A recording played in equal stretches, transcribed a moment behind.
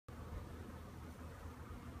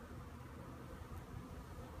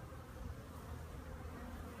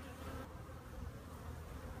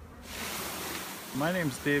My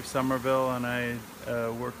name's Dave Sommerville, and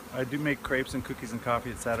I do make crepes and cookies and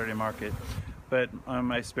coffee at Saturday Market. But on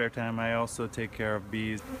my spare time, I also take care of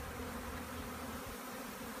bees.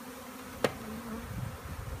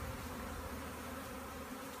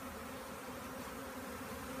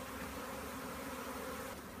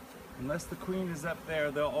 Unless the queen is up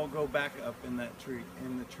there, they'll all go back up in that tree,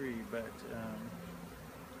 But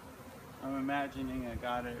I'm imagining I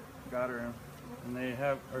got her, and they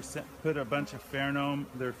put a bunch of pheromone.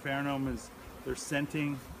 Their pheromone is they're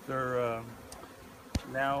scenting. They're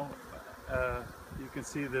now you can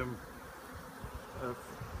see them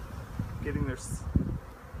getting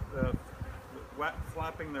uh,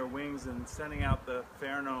 flapping their wings and sending out the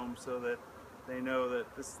pheromone so that they know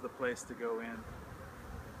that this is the place to go in.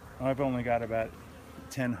 I've only got about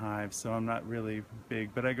 10 hives, so I'm not really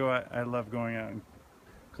big, but I love going out and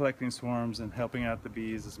collecting swarms and helping out the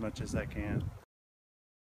bees as much as I can.